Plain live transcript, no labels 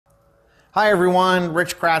Hi everyone,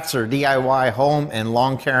 Rich Kratzer, DIY Home and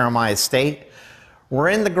Lawn Care on my estate. We're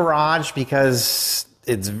in the garage because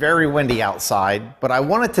it's very windy outside, but I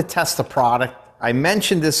wanted to test the product. I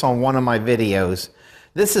mentioned this on one of my videos.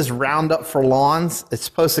 This is Roundup for lawns. It's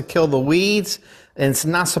supposed to kill the weeds and it's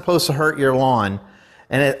not supposed to hurt your lawn.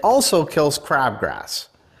 And it also kills crabgrass.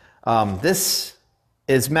 This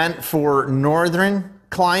is meant for northern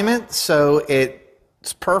climate, so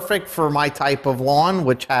it's perfect for my type of lawn,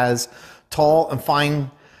 which has tall and fine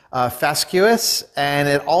fescues, and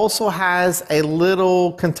it also has a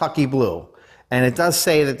little Kentucky blue. And it does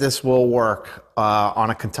say that this will work on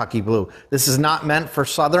a Kentucky blue. This is not meant for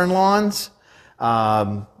southern lawns,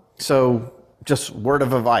 so just word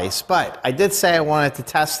of advice. But I did say I wanted to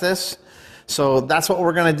test this, so that's what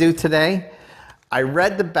we're going to do today. I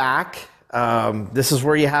read the back. This is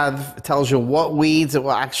where it tells you what weeds it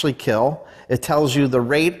will actually kill. It tells you the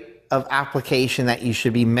rate of application that you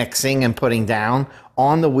should be mixing and putting down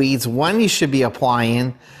on the weeds, when you should be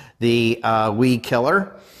applying the weed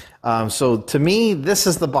killer. So to me, this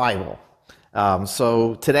is the Bible.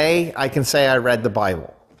 So today I can say I read the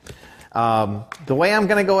Bible. The way I'm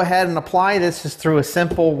going to go ahead and apply this is through a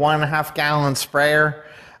simple 1.5 gallon sprayer.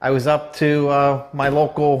 I was up to my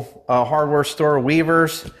local hardware store,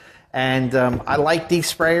 Weaver's, and I like these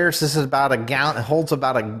sprayers. This is about a gallon. It holds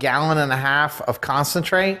about 1.5 gallons of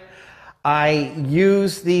concentrate. I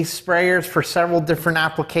use these sprayers for several different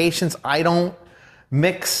applications. I don't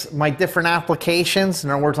mix my different applications.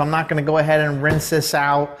 In other words, I'm not going to go ahead and rinse this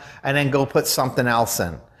out and then go put something else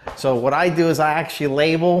in. So what I do is I actually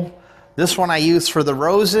label. This one I use for the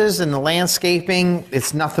roses and the landscaping.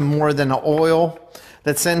 It's nothing more than the oil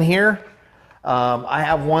that's in here. I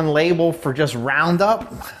have one label for just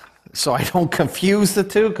Roundup, so I don't confuse the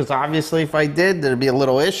two, because obviously if I did, there'd be a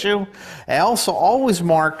little issue. I also always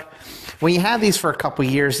mark, when you have these for a couple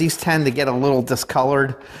of years, these tend to get a little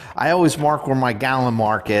discolored. I always mark where my gallon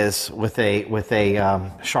mark is with a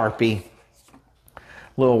Sharpie.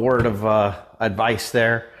 Little word of advice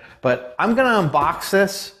there. But I'm going to unbox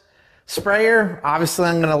this sprayer. Obviously,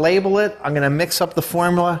 I'm going to label it. I'm going to mix up the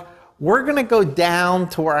formula. We're going to go down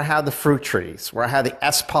to where I have the fruit trees, where I have the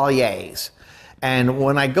espaliers. And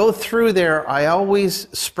when I go through there, I always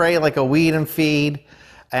spray like a weed and feed,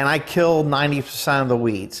 and I kill 90% of the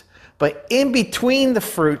weeds. But in between the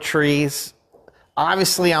fruit trees,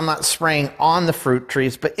 obviously I'm not spraying on the fruit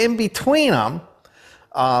trees, but in between them,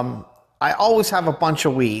 I always have a bunch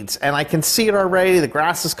of weeds. And I can see it already. The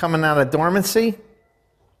grass is coming out of dormancy,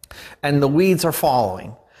 and the weeds are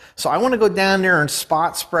following. So I want to go down there and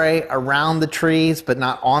spot spray around the trees, but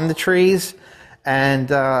not on the trees.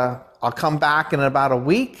 And I'll come back in about a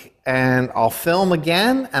week, and I'll film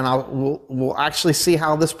again, and we'll actually see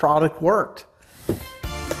how this product worked.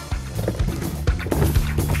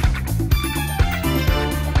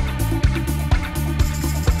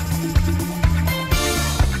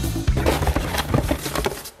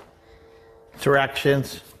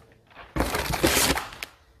 Directions.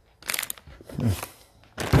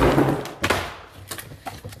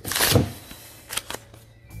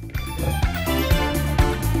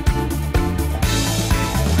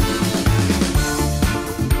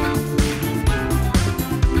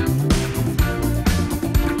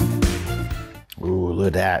 Ooh, look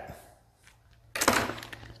at that.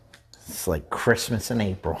 It's like Christmas in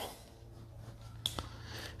April.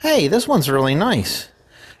 Hey, this one's really nice.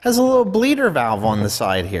 Has a little bleeder valve on the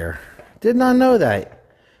side here. Did not know that.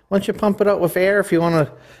 Once you pump it up with air, if you want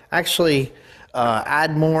to actually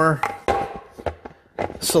add more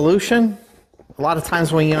solution, a lot of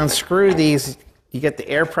times when you unscrew these, you get the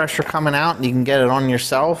air pressure coming out, and you can get it on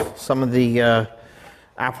yourself, some of the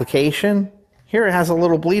application. Here it has a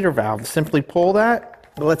little bleeder valve. Simply pull that,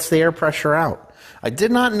 it lets the air pressure out. I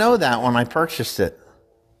did not know that when I purchased it.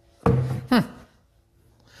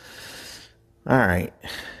 All right.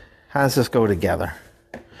 How does this go together?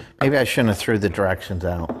 Maybe I shouldn't have threw the directions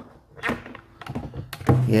out.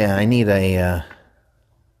 Yeah, I need a...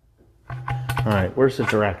 All right, where's the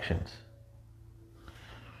directions?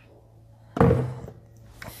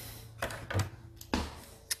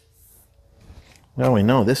 Well, we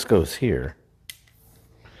know this goes here.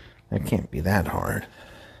 That can't be that hard.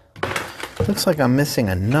 Looks like I'm missing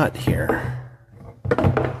a nut here.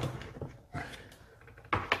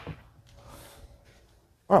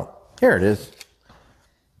 Oh, here it is.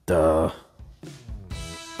 Duh.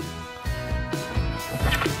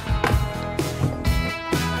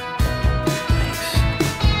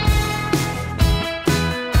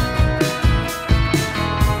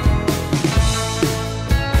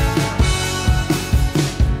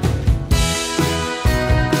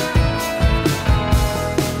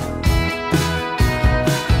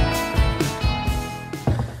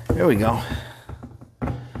 Here we go.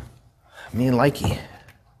 Me and Likey.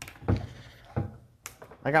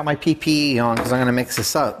 I got my PPE on because I'm going to mix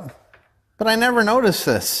this up. But I never noticed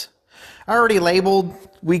this. I already labeled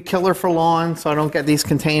weed killer for lawn so I don't get these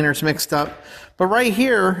containers mixed up. But right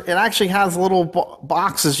here, it actually has little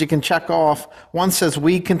boxes you can check off. One says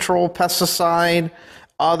weed control, pesticide,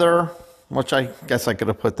 other, which I guess I could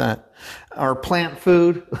have put that, or plant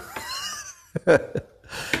food.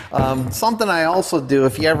 Something I also do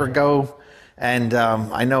if you ever go, and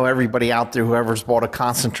I know everybody out there, whoever's bought a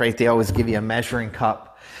concentrate, they always give you a measuring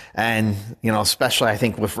cup. And, you know, especially I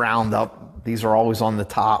think with Roundup, these are always on the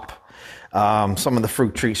top. Some of the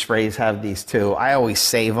fruit tree sprays have these too. I always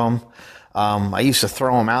save them. I used to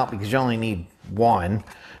throw them out because you only need one,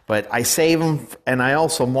 but I save them, and I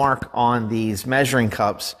also mark on these measuring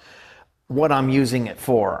cups what I'm using it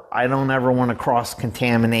for. I don't ever want to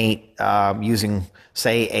cross-contaminate using,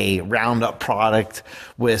 say, a Roundup product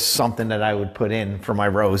with something that I would put in for my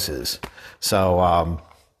roses. So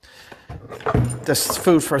just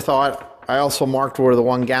food for thought. I also marked where the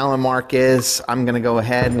 1 gallon mark is. I'm going to go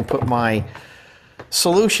ahead and put my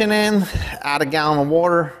solution in, add a gallon of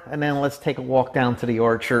water, and then let's take a walk down to the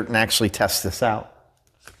orchard and actually test this out.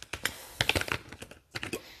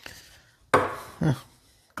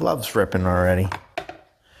 Gloves ripping already.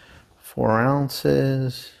 4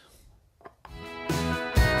 ounces.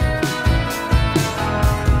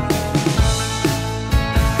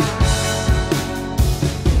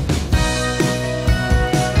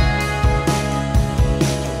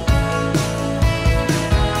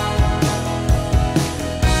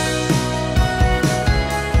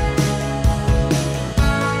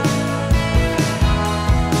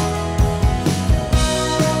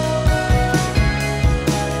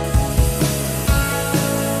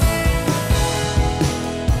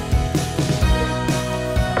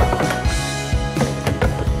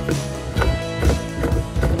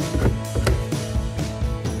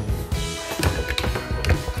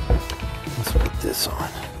 On.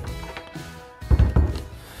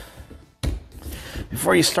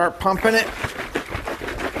 Before you start pumping it,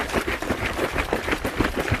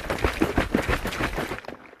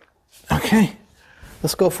 okay,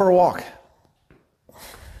 let's go for a walk.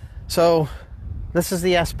 So this is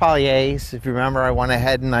the espaliers. If you remember, I went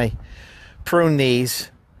ahead and I pruned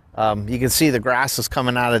these. You can see the grass is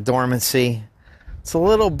coming out of dormancy. It's a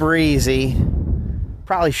little breezy.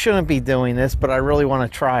 Probably shouldn't be doing this, but I really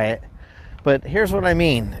want to try it. But here's what I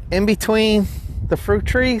mean. In between the fruit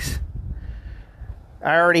trees,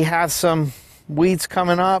 I already have some weeds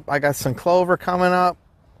coming up. I got some clover coming up.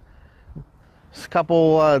 There's a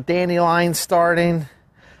couple dandelions starting.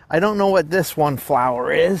 I don't know what this one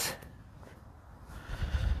flower is.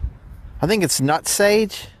 I think it's nut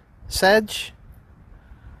sedge.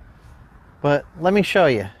 But let me show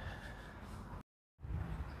you.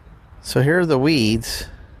 So here are the weeds.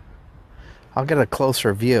 I'll get a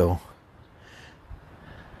closer view.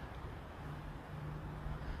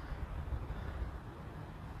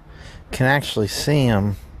 Can actually see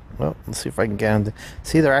them. Well, let's see if I can get them to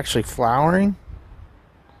see. They're actually flowering.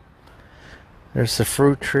 There's the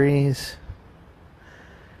fruit trees.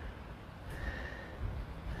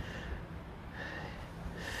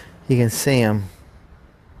 You can see them.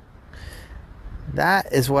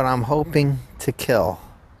 That is what I'm hoping to kill.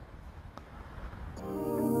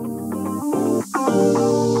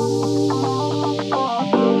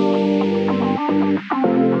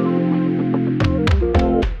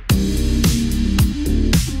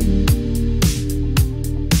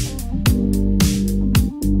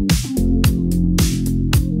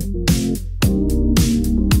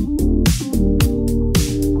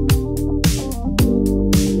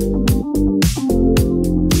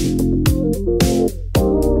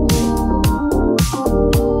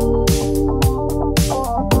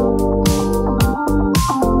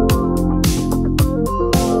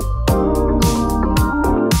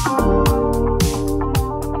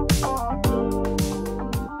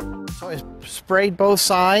 Sprayed both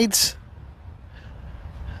sides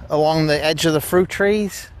along the edge of the fruit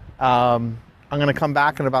trees. I'm going to come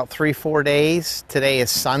back in about 3-4 days. Today is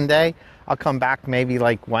Sunday. I'll come back maybe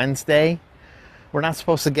like Wednesday. We're not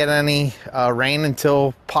supposed to get any rain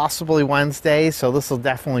until possibly Wednesday, so this will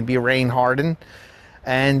definitely be rain hardened.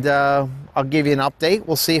 And I'll give you an update.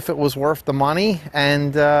 We'll see if it was worth the money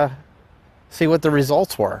and see what the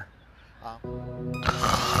results were.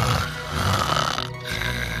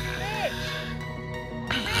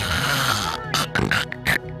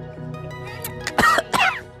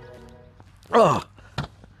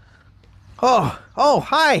 Oh,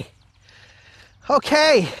 hi.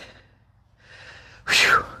 Okay.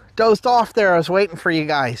 Whew. dozed off there. I was waiting for you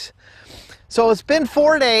guys. So it's been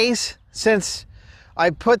 4 days since I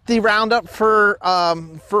put the Roundup for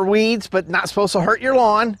weeds, but not supposed to hurt your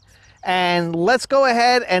lawn. And let's go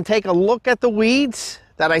ahead and take a look at the weeds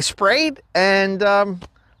that I sprayed, and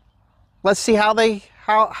let's see how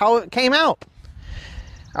it came out.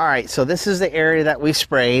 All right, so this is the area that we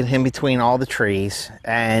sprayed in between all the trees.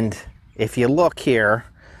 And if you look here,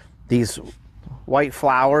 these white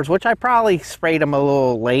flowers, which I probably sprayed them a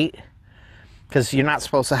little late because you're not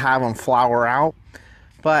supposed to have them flower out,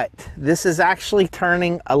 but this is actually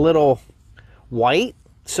turning a little white.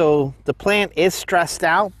 So the plant is stressed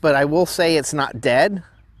out, but I will say it's not dead.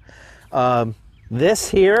 This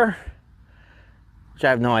here, which I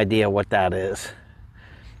have no idea what that is,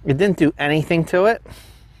 it didn't do anything to it.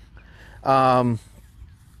 The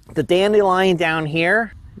dandelion down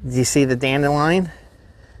here, do you see the dandelion?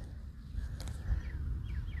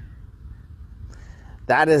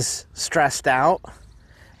 That is stressed out.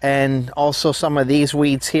 And also some of these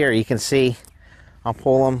weeds here, you can see, I'll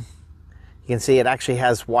pull them. You can see it actually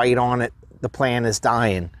has white on it. The plant is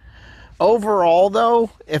dying. Overall though,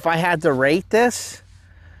 if I had to rate this,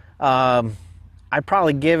 I'd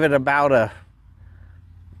probably give it about a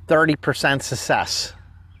 30% success.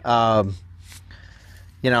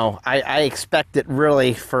 You know, I expect it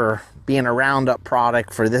really, for being a Roundup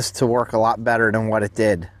product, for this to work a lot better than what it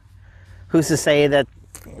did. Who's to say that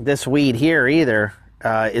this weed here either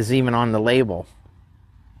is even on the label?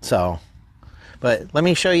 So, but let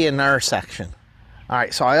me show you another section. All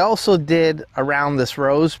right, so I also did around this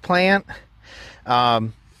rose plant.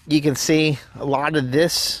 You can see a lot of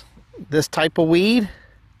this type of weed.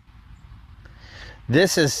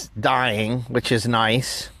 This is dying, which is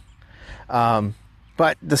nice.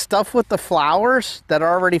 But the stuff with the flowers that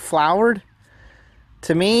are already flowered,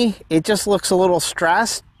 to me, it just looks a little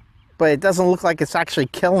stressed, but it doesn't look like it's actually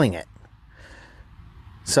killing it.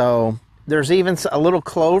 So there's even a little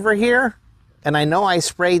clover here, and I know I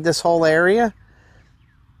sprayed this whole area.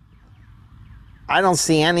 I don't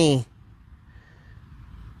see anything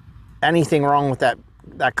wrong with that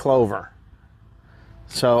clover.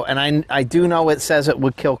 So, and I do know it says it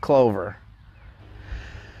would kill clover.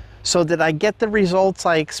 So did I get the results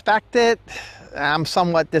I expected? I'm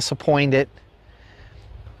somewhat disappointed.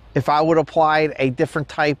 If I would have applied a different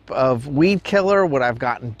type of weed killer, would I have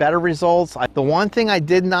gotten better results? The one thing I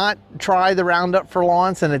did not try the Roundup for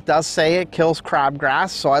lawns, and it does say it kills crabgrass,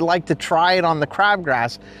 so I like to try it on the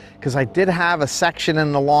crabgrass, because I did have a section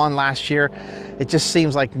in the lawn last year. It just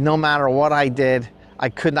seems like no matter what I did, I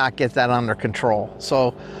could not get that under control.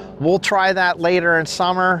 So we'll try that later in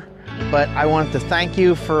summer, but I wanted to thank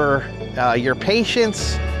you for your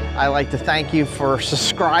patience. I like to thank you for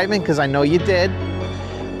subscribing, because I know you did.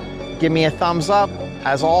 Give me a thumbs up.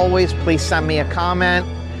 As always, please send me a comment,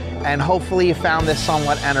 and hopefully you found this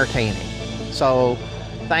somewhat entertaining. So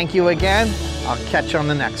thank you again. I'll catch you on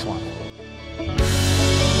the next one.